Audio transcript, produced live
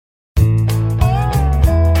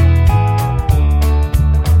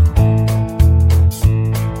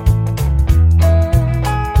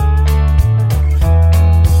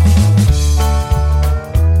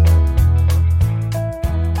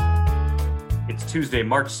It's Tuesday,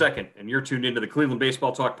 March 2nd, and you're tuned into the Cleveland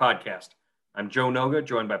Baseball Talk podcast. I'm Joe Noga,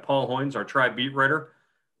 joined by Paul Hoynes, our Tribe beat writer.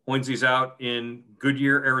 Hoynes out in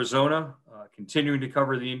Goodyear, Arizona, continuing to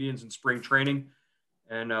cover the Indians in spring training.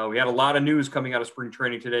 And we had a lot of news coming out of spring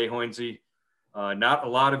training today, Hoynesy. Not a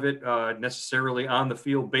lot of it necessarily on the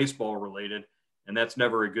field baseball related, and that's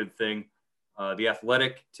never a good thing. The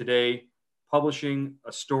Athletic today publishing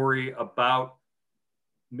a story about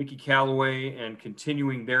Mickey Callaway and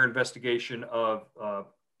continuing their investigation of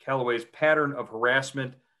Callaway's pattern of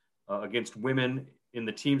harassment against women in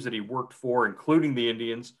the teams that he worked for, including the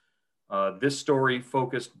Indians. This story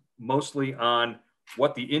focused mostly on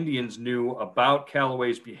what the Indians knew about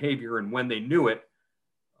Callaway's behavior and when they knew it.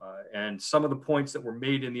 And some of the points that were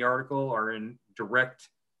made in the article are in direct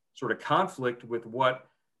sort of conflict with what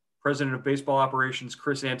President of Baseball Operations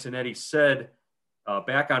Chris Antonetti said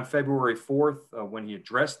back on February 4th when he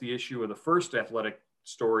addressed the issue of the first Athletic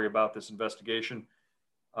story about this investigation.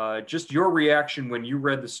 Just your reaction when you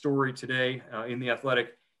read the story today in the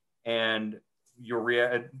Athletic and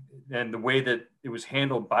and the way that it was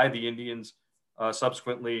handled by the Indians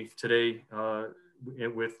subsequently today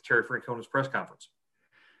with Terry Francona's press conference.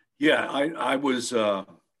 Yeah, I was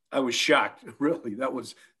shocked. Really, that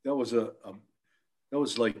was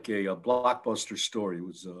like a blockbuster story. It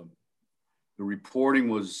was the reporting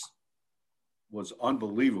was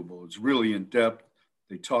unbelievable. It was really in depth.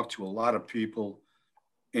 They talked to a lot of people,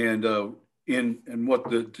 and what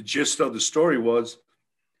the gist of the story was,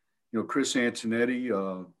 Chris Antonetti,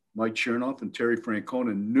 Mike Chernoff, and Terry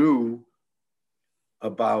Francona knew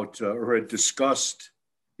about or had discussed.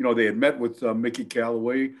 They had met with Mickey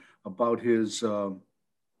Callaway about his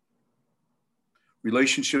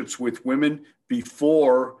relationships with women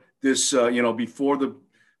before this,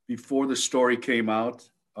 before the story came out,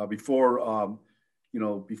 before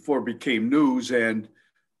it became news, and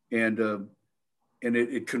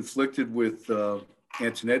it conflicted with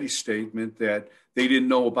Antonetti's statement that they didn't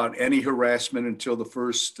know about any harassment until the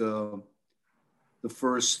first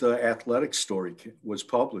Athletic story was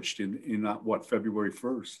published in February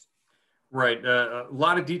 1st. Right. A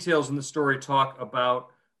lot of details in the story talk about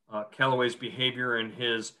Callaway's behavior and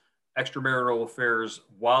his extramarital affairs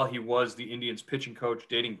while he was the Indians pitching coach,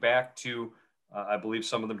 dating back to, I believe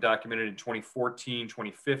some of them documented in 2014,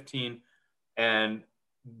 2015, and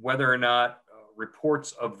whether or not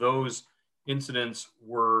reports of those incidents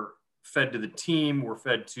were fed to the team, were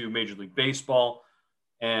fed to Major League Baseball.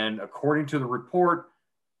 And according to the report,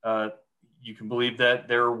 you can believe that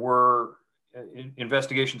there were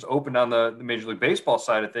investigations opened on the Major League Baseball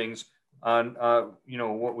side of things on,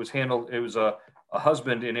 what was handled. It was a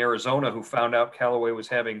husband in Arizona who found out Callaway was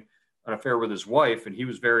having an affair with his wife, and he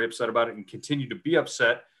was very upset about it and continued to be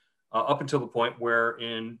upset up until the point where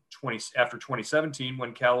after 2017,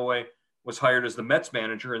 when Callaway was hired as the Mets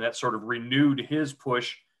manager, and that sort of renewed his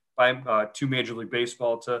push by to Major League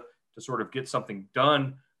Baseball to sort of get something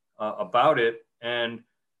done about it. And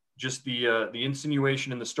just the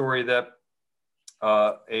insinuation in the story that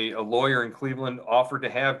a lawyer in Cleveland offered to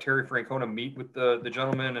have Terry Francona meet with the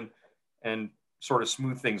gentleman and sort of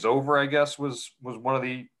smooth things over, I guess, was one of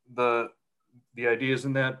the ideas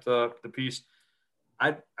in that the piece.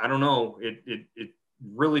 I don't know. It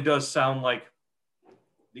really does sound like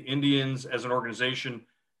the Indians as an organization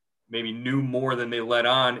maybe knew more than they let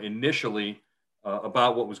on initially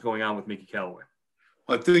about what was going on with Mickey Callaway.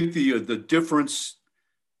 I think the difference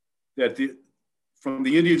that from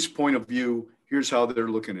the Indians' point of view, here's how they're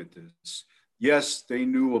looking at this. Yes, they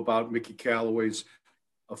knew about Mickey Callaway's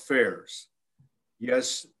affairs.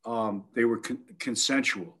 Yes, they were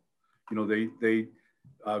consensual.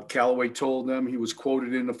 Callaway told them, he was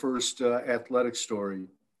quoted in the first Athletic story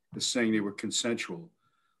as saying they were consensual.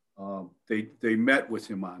 They met with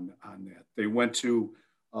him on that. They went to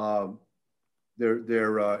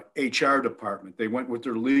their HR department. They went with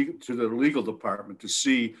their legal department to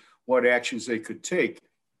see what actions they could take.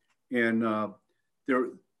 And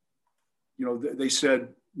they said,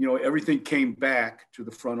 everything came back to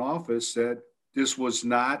the front office that this was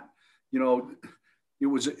not, it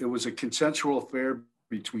was a consensual affair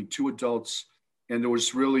between two adults, and there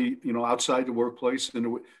was really, outside the workplace, and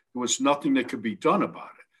there was nothing that could be done about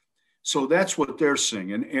it. So that's what they're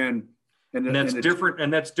saying, and that's different.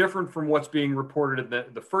 And that's different from what's being reported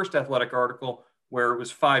in the first Athletic article, where it was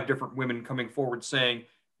 5 different women coming forward saying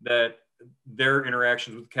that their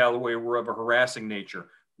interactions with Callaway were of a harassing nature,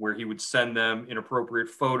 where he would send them inappropriate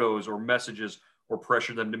photos or messages or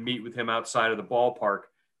pressure them to meet with him outside of the ballpark.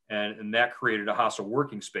 And that created a hostile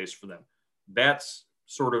working space for them. That's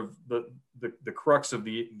sort of the crux of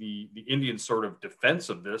the Indian sort of defense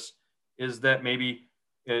of this, is that maybe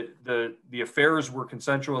The affairs were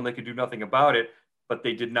consensual and they could do nothing about it, but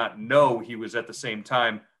they did not know he was at the same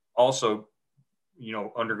time also,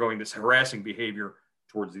 undergoing this harassing behavior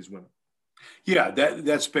towards these women. Yeah,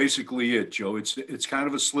 that's basically it, Joe. It's kind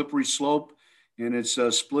of a slippery slope, and it's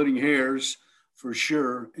splitting hairs for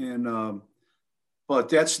sure. And but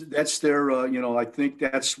that's their I think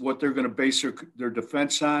that's what they're going to base their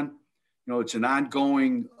defense on. It's an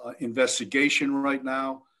ongoing investigation right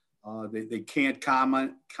now. They can't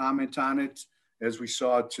comment on it, as we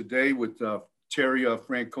saw today with Terry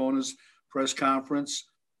Francona's press conference.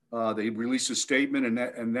 They released a statement,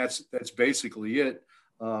 and that's basically it.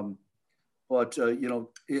 But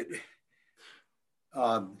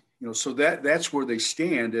so that's where they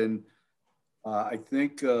stand, and I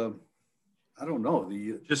think I don't know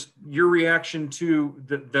just your reaction to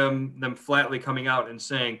them flatly coming out and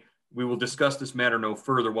saying we will discuss this matter no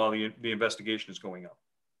further while the investigation is going on.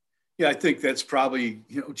 Yeah, I think that's probably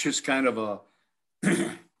just kind of a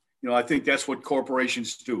I think that's what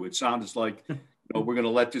corporations do. It sounds like we're going to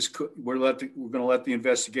let the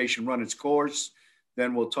investigation run its course.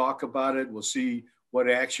 Then we'll talk about it. We'll see what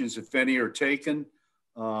actions, if any, are taken.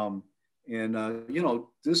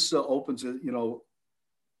 This opens it. You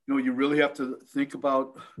really have to think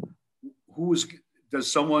about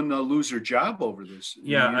does someone lose their job over this?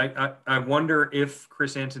 Yeah, I wonder if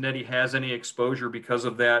Chris Antonetti has any exposure because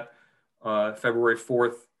of that February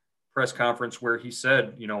 4th press conference where he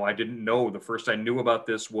said, I didn't know. The first I knew about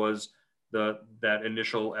this was that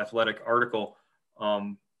initial Athletic article.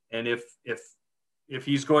 And if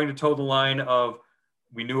he's going to toe the line of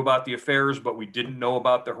we knew about the affairs, but we didn't know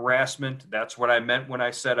about the harassment, that's what I meant when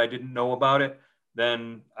I said I didn't know about it,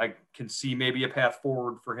 then I can see maybe a path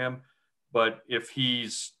forward for him. But if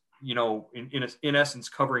he's, in essence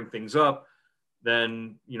covering things up,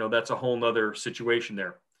 then, that's a whole nother situation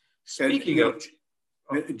there. Speaking of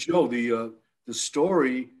Joe, the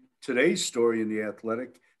story, today's story in the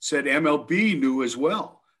Athletic said MLB knew as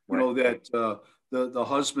well, right. That the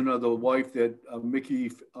husband of the wife that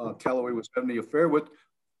Mickey Callaway was having the affair with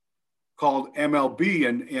called MLB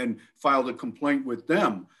and filed a complaint with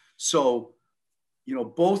them. So,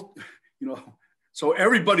 so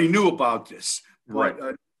everybody knew about this, but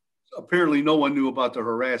right. Apparently no one knew about the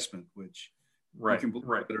harassment, which right. you can believe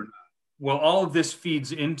right. it or not. Well, all of this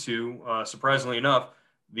feeds into, surprisingly enough,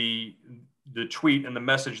 the tweet and the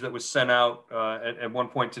message that was sent out at one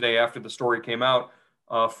point today after the story came out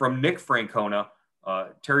from Nick Francona,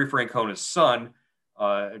 Terry Francona's son.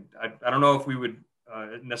 I don't know if we would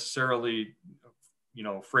necessarily,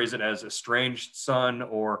 phrase it as estranged son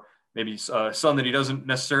or maybe a son that he doesn't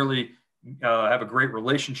necessarily have a great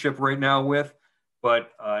relationship right now with.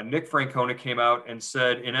 But Nick Francona came out and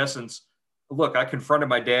said, in essence, look, I confronted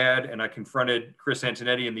my dad and I confronted Chris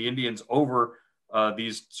Antonetti and the Indians over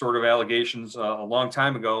these sort of allegations a long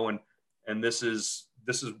time ago. And this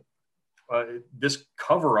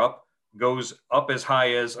cover up goes up as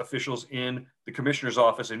high as officials in the commissioner's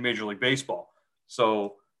office in Major League Baseball.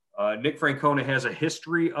 So Nick Francona has a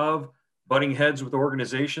history of butting heads with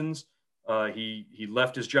organizations. He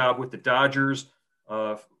left his job with the Dodgers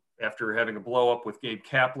after having a blow up with Gabe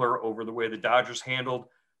Kapler over the way the Dodgers handled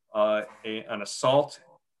an assault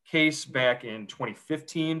case back in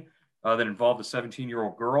 2015 that involved a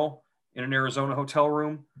 17-year-old girl in an Arizona hotel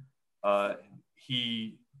room.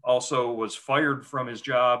 He also was fired from his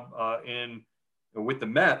job with the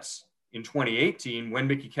Mets in 2018 when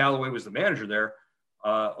Mickey Callaway was the manager there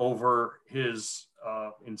over his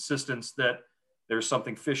insistence that there's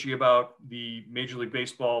something fishy about the Major League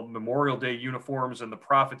Baseball Memorial Day uniforms and the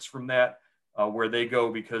profits from that, where they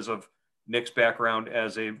go because of Nick's background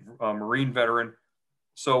as a Marine veteran.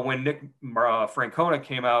 So when Nick Francona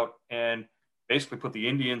came out and basically put the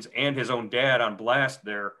Indians and his own dad on blast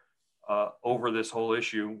there over this whole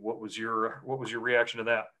issue, what was your reaction to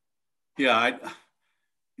that? Yeah,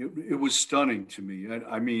 it was stunning to me.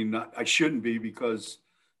 I mean, I shouldn't be because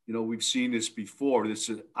we've seen this before.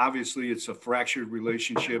 Obviously it's a fractured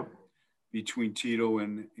relationship between Tito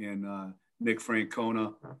and Nick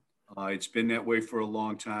Francona. It's been that way for a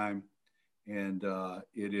long time. And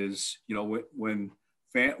it is, when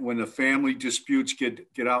the family disputes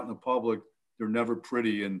get out in the public, they're never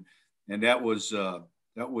pretty. And that was a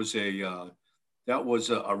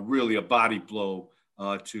really a body blow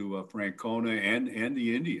to Francona and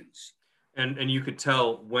the Indians. And you could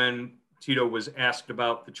tell when Tito was asked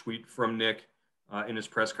about the tweet from Nick in his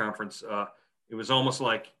press conference, it was almost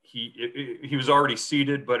like he was already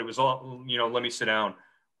seated, but it was all, let me sit down.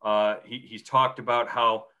 He's talked about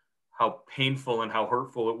how painful and how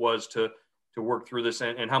hurtful it was to work through this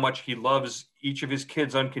and how much he loves each of his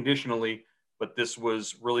kids unconditionally, but this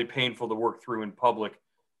was really painful to work through in public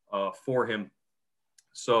for him.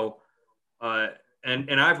 So,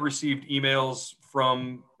 and I've received emails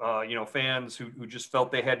from fans who just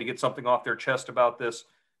felt they had to get something off their chest about this.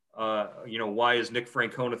 Why is Nick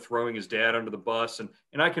Francona throwing his dad under the bus?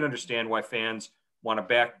 And I can understand why fans want to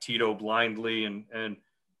back Tito blindly and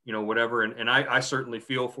whatever. And I certainly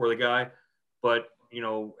feel for the guy, but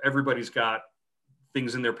everybody's got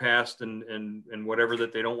things in their past and whatever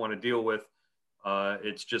that they don't want to deal with.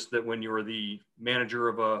 It's just that when you're the manager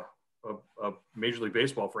of a Major League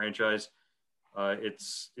Baseball franchise,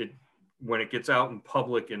 when it gets out in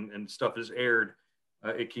public and stuff is aired,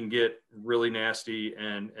 it can get really nasty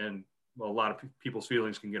and a lot of people's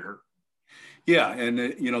feelings can get hurt. Yeah. And,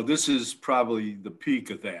 this is probably the peak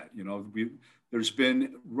of that. There's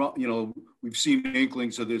been, we've seen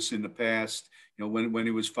inklings of this in the past, when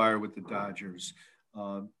he was fired with the Dodgers.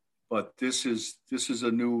 But this is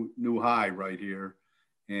a new high right here.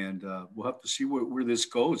 And we'll have to see where this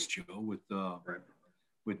goes, Joe,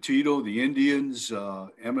 with Tito, the Indians,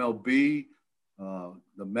 MLB,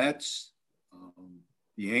 the Mets,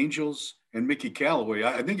 the Angels, and Mickey Callaway.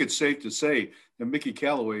 I think it's safe to say that Mickey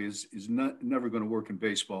Callaway is never going to work in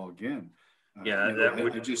baseball again.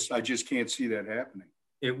 I just can't see that happening.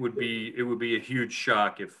 It would be a huge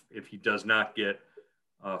shock if he does not get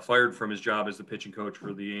fired from his job as the pitching coach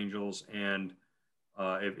for the Angels, and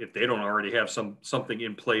if they don't already have something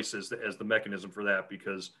in place as the mechanism for that,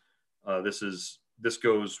 because this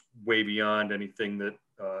goes way beyond anything that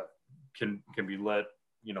can be let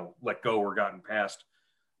go or gotten past.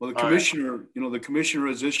 Well, the commissioner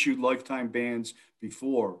has issued lifetime bans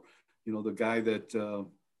before. The guy that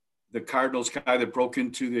the Cardinals guy that broke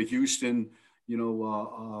into the Houston,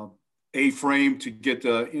 A-frame to get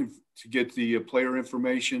the player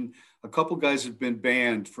information. A couple guys have been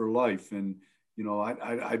banned for life, and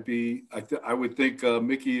I would think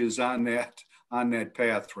Mickey is on that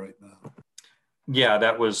path right now. Yeah,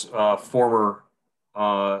 that was former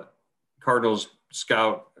Cardinals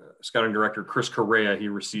scouting director Chris Correa. He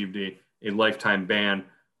received a lifetime ban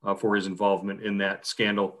for his involvement in that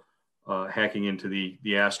scandal, hacking into the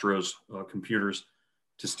Astros computers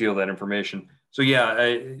to steal that information. So yeah,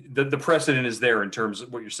 the precedent is there in terms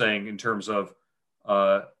of what you're saying, in terms of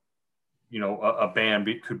a ban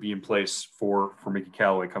could be in place for Mickey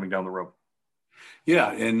Callaway coming down the road.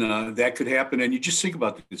 Yeah, and that could happen. And you just think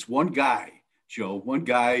about this: one guy, Joe,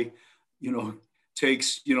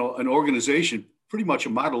 takes an organization, pretty much a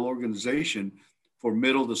model organization for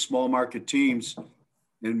middle to small market teams,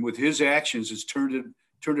 and with his actions has turned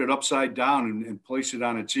it upside down and placed it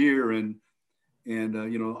on its ear. And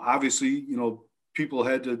obviously, people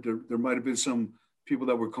there might have been some people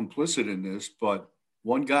that were complicit in this, but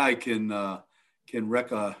one guy can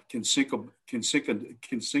sink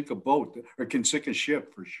a boat, or can sink a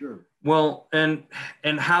ship for sure. Well, and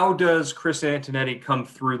how does Chris Antonetti come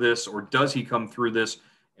through this, or does he come through this,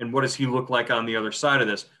 and what does he look like on the other side of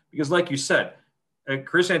this? Because like you said,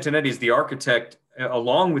 Chris Antonetti is the architect,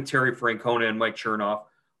 along with Terry Francona and Mike Chernoff,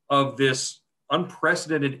 of this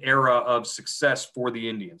unprecedented era of success for the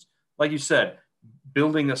Indians. Like you said,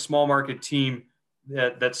 building a small market team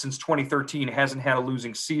that since 2013 hasn't had a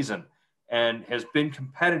losing season and has been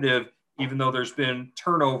competitive, even though there's been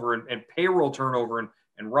turnover and payroll turnover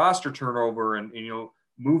and roster turnover and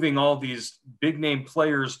moving all these big name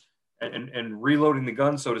players and reloading the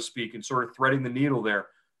gun, so to speak, and sort of threading the needle there.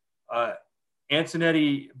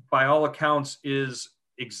 Antonetti, by all accounts, is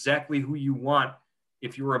exactly who you want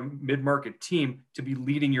if you're a mid-market team to be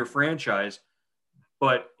leading your franchise.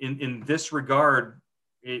 But in this regard,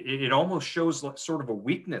 it almost shows sort of a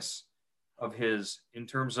weakness of his, in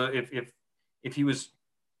terms of if he was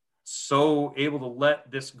so able to let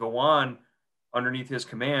this go on underneath his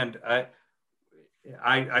command.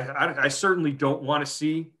 I certainly don't want to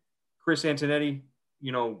see Chris Antonetti,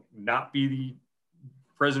 not be the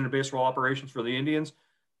president of baseball operations for the Indians,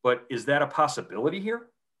 but is that a possibility here?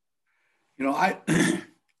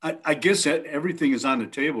 I guess that everything is on the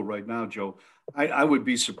table right now, Joe. I would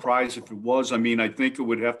be surprised if it was. I mean, I think it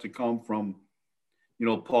would have to come from,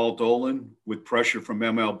 Paul Dolan with pressure from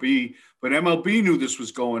MLB. But MLB knew this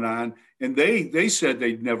was going on, and they said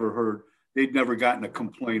they'd never gotten a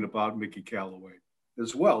complaint about Mickey Callaway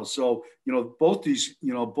as well. So, both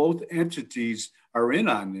entities are in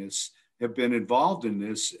on this, have been involved in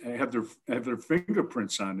this, and have their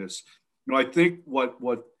fingerprints on this. I think what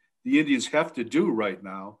the Indians have to do right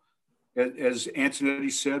now, as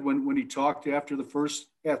Antonetti said when he talked after the first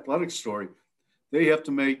Athletic story, they have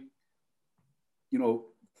to make,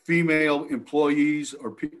 female employees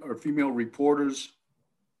or female reporters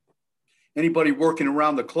anybody working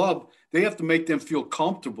around the club, they have to make them feel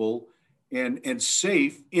comfortable and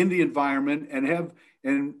safe in the environment, and have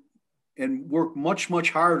and work much,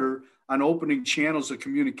 much harder on opening channels of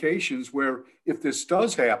communications where if this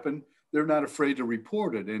does happen, they're not afraid to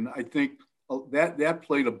report it. And I think that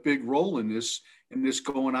played a big role in this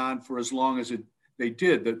going on for as long as they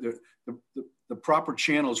did. The proper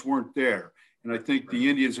channels weren't there. And I think the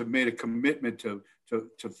Indians have made a commitment to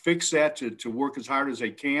fix that, to work as hard as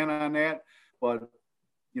they can on that. But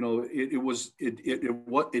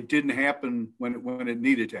it didn't happen when it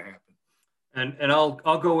needed to happen. And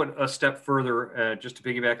I'll go a step further, just to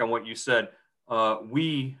piggyback on what you said.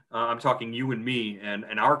 I'm talking you and me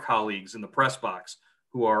and our colleagues in the press box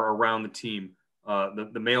who are around the team,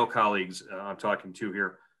 the male colleagues I'm talking to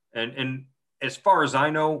here. And as far as I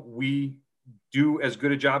know, we do as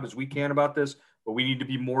good a job as we can about this, but we need to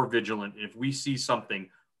be more vigilant. If we see something,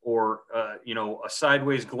 or a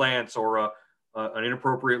sideways glance, or an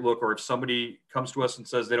inappropriate look, or if somebody comes to us and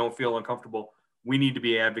says they don't feel uncomfortable, we need to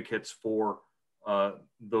be advocates for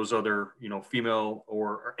those other, female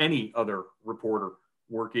or any other reporter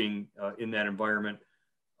working in that environment,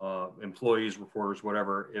 employees, reporters,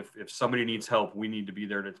 whatever. If somebody needs help, we need to be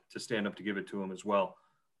there to stand up to give it to them as well,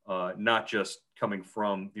 not just coming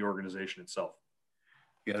from the organization itself.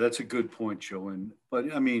 Yeah, that's a good point, Joe.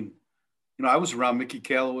 But I mean, I was around Mickey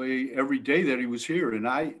Callaway every day that he was here, and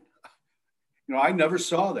I never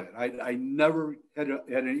saw that. I never had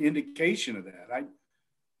an indication of that.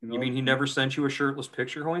 You mean he never sent you a shirtless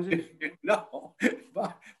picture, Hoynesy? No,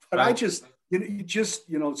 but I just,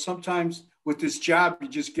 sometimes with this job, you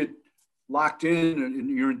just get locked in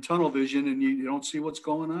and you're in tunnel vision and you don't see what's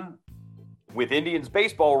going on. With Indians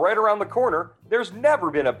baseball right around the corner, there's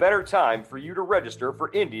never been a better time for you to register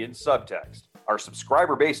for Indians Subtext. Our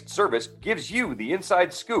subscriber-based service gives you the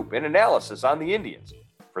inside scoop and analysis on the Indians.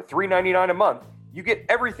 For $3.99 a month, you get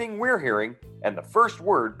everything we're hearing and the first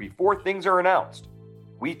word before things are announced.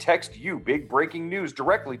 We text you big breaking news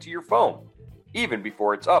directly to your phone, even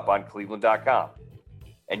before it's up on Cleveland.com.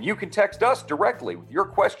 And you can text us directly with your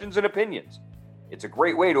questions and opinions. It's a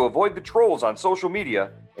great way to avoid the trolls on social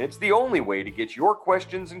media, and it's the only way to get your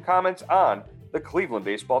questions and comments on the Cleveland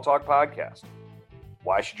Baseball Talk podcast.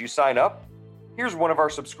 Why should you sign up? Here's one of our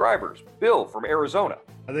subscribers, Bill from Arizona.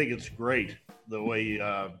 I think it's great the way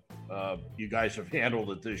you guys have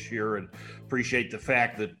handled it this year, and appreciate the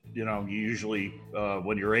fact that, you usually,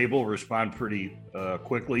 when you're able, respond pretty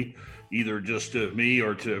quickly, either just to me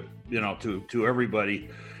or to everybody.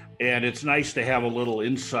 And it's nice to have a little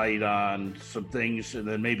insight on some things, and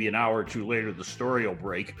then maybe an hour or two later, the story will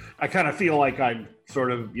break. I kind of feel like I'm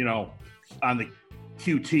sort of, on the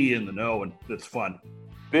QT in the know, and it's fun.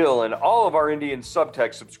 Bill and all of our Indian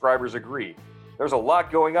Subtext subscribers agree. There's a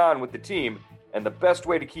lot going on with the team, and the best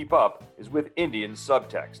way to keep up is with Indian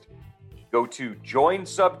Subtext. Go to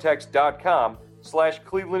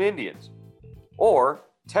joinsubtext.com/Cleveland Indians, or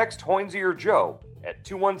text Hoynesy or Joe at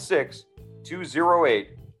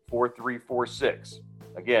 216-208-4346.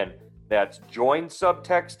 Again, that's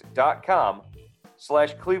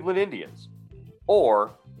joinsubtext.com/Cleveland Indians,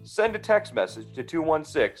 or send a text message to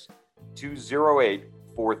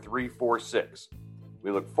 216-208-4346.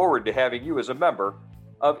 We look forward to having you as a member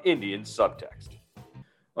of Indian Subtext.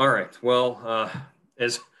 All right. Well,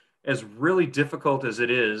 as really difficult as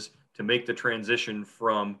it is to make the transition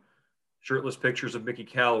from shirtless pictures of Mickey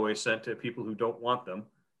Callaway sent to people who don't want them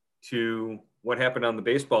to what happened on the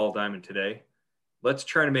baseball diamond today, let's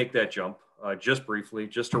try to make that jump just briefly,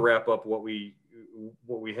 just to wrap up what we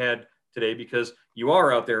had today, because you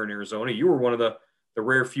are out there in Arizona. You were one of the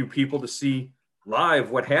rare few people to see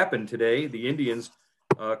live what happened today. The Indians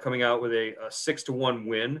coming out with a 6-1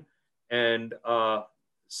 win, and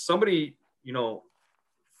somebody,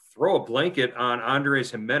 throw a blanket on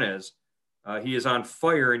Andres Jimenez. He is on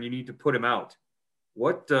fire, and you need to put him out.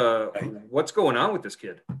 What's going on with this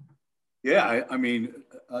kid? Yeah, I mean,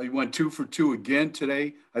 he went 2 for 2 again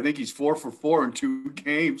today. I think he's 4 for 4 in 2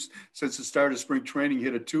 games since the start of spring training. He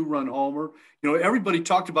hit a 2-run homer. Everybody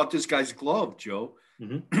talked about this guy's glove, Joe,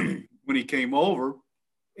 when he came over,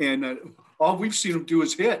 and all we've seen him do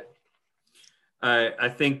is hit. I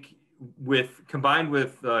think combined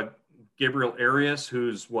with Gabriel Arias,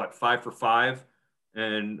 who's 5 for 5,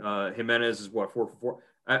 and Jimenez is 4 for 4.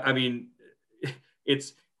 I mean,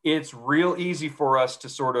 it's real easy for us to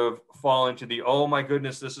sort of fall into the, oh my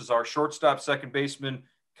goodness, this is our shortstop, second baseman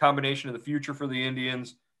combination of the future for the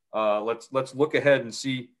Indians. Let's look ahead and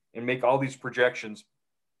see and make all these projections.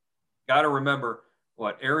 Got to remember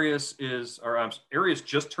Arias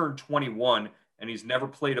just turned 21, and he's never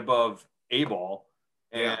played above A ball.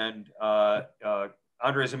 Yeah. And I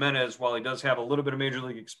Andres Jimenez, while he does have a little bit of major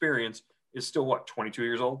league experience, is still 22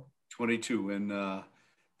 years old? 22. And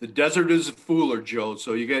the desert is a fooler, Joe.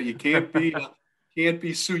 So you can't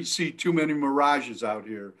see too many mirages out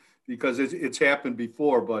here, because it's happened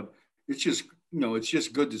before. But it's just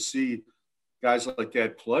good to see guys like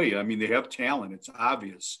that play. I mean, they have talent. It's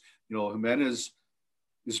obvious. Jimenez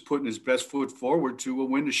is putting his best foot forward to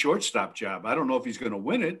win the shortstop job. I don't know if he's going to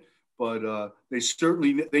win it, but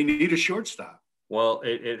they need a shortstop. Well,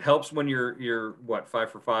 it helps when you're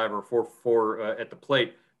 5 for 5 or 4 for 4 at the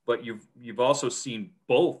plate, but you've also seen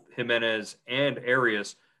both Jimenez and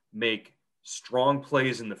Arias make strong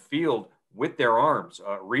plays in the field with their arms,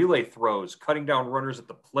 relay throws, cutting down runners at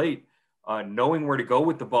the plate, knowing where to go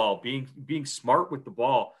with the ball, being smart with the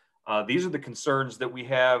ball. These are the concerns that we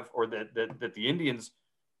have, or that the Indians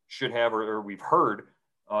should have, or we've heard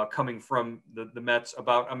coming from the Mets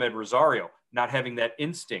about Amed Rosario not having that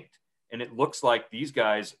instinct. And it looks like these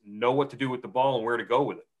guys know what to do with the ball and where to go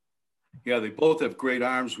with it. Yeah, they both have great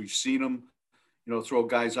arms. We've seen them, throw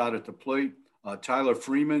guys out at the plate. Tyler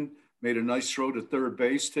Freeman made a nice throw to third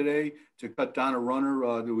base today to cut down a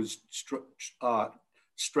runner that was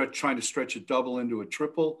trying to stretch a double into a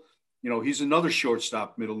triple. He's another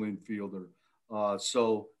shortstop, middle infielder.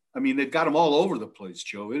 So, I mean, they've got him all over the place,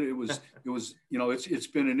 Joe. It's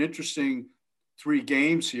been an interesting 3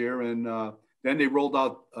 games here. And then they rolled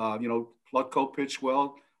out, Plutko pitched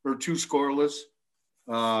well, or 2 scoreless.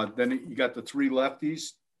 Then you got the 3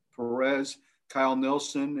 lefties, Perez, Kyle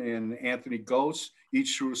Nelson, and Anthony Gose,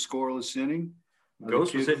 each threw a scoreless inning.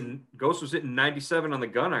 Gose was hitting 97 on the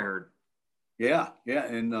gun, I heard. Yeah.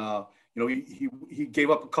 And, he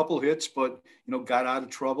gave up a couple hits, but, got out of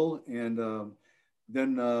trouble. And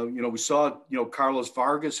then, we saw, Carlos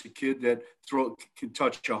Vargas, a kid that can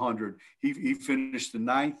touch 100. He finished the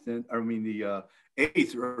 9th, and the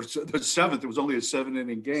 8th or the 7th. It was only a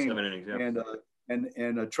 7-inning game. 7 innings, yeah.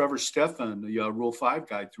 And Trevor Stephan, the Rule 5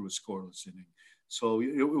 guy, threw a scoreless inning. So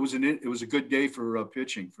it was a good day for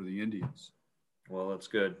pitching for the Indians. Well, that's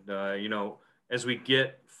good. As we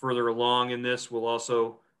get further along in this, we'll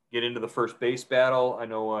also get into the first base battle. I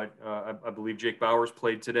know I believe Jake Bauers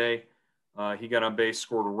played today. He got on base,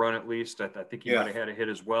 scored a run at least. I think he might have had a hit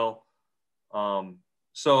as well.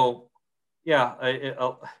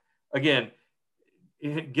 Again,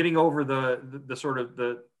 getting over the sort of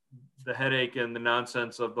the headache and the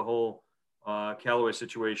nonsense of the whole Callaway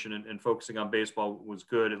situation and focusing on baseball was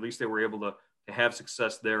good. At least they were able to have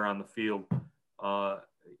success there on the field,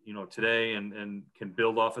 today and can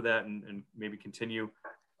build off of that and maybe continue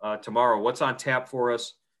tomorrow. What's on tap for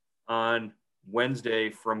us on Wednesday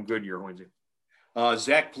from Goodyear, Hoynesy?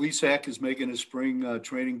 Zach Plesac is making his spring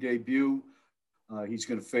training debut. He's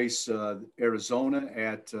going to face Arizona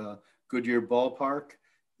at Goodyear Ballpark.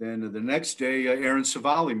 Then the next day, Aaron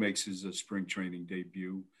Savali makes his spring training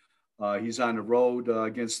debut. He's on the road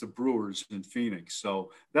against the Brewers in Phoenix.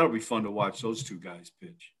 So that'll be fun to watch those 2 guys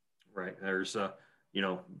pitch. Right. There's,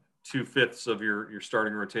 2/5 of your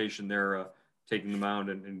starting rotation there taking the mound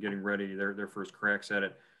and getting ready their first cracks at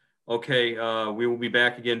it. Okay, we will be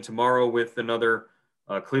back again tomorrow with another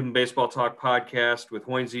Cleveland Baseball Talk podcast with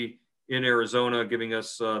Hoynesy in Arizona, giving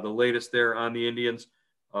us the latest there on the Indians.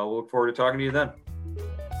 We'll look forward to talking to you then.